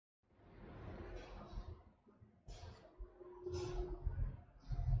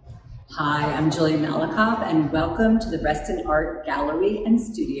Hi, I'm Julie Malakoff, and welcome to the Reston Art Gallery and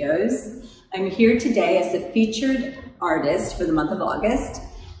Studios. I'm here today as the featured artist for the month of August,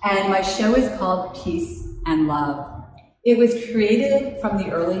 and my show is called Peace and Love. It was created from the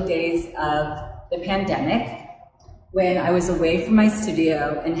early days of the pandemic, when I was away from my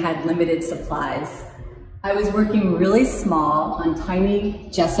studio and had limited supplies. I was working really small on tiny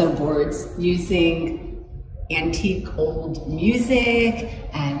gesso boards using antique old music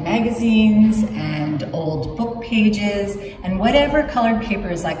and magazines and old book pages and whatever colored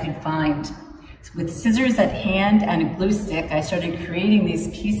papers I could find. With scissors at hand and a glue stick, I started creating these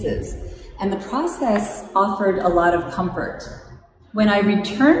pieces, and the process offered a lot of comfort. When I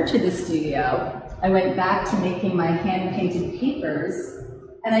returned to the studio, I went back to making my hand-painted papers,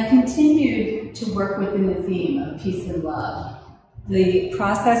 and I continued to work within the theme of peace and love. The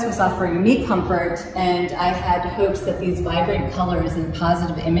process was offering me comfort, and I had hopes that these vibrant colors and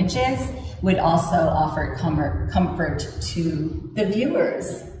positive images would also offer comfort to the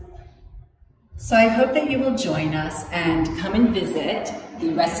viewers. So I hope that you will join us and come and visit the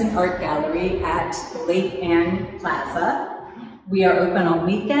Reston Art Gallery at Lake Ann Plaza. We are open on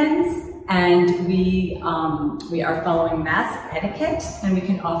weekends, and we are following mask etiquette, and we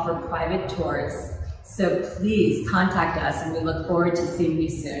can offer private tours. So please contact us, and we look forward to seeing you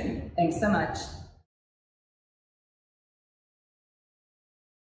soon. Thanks so much.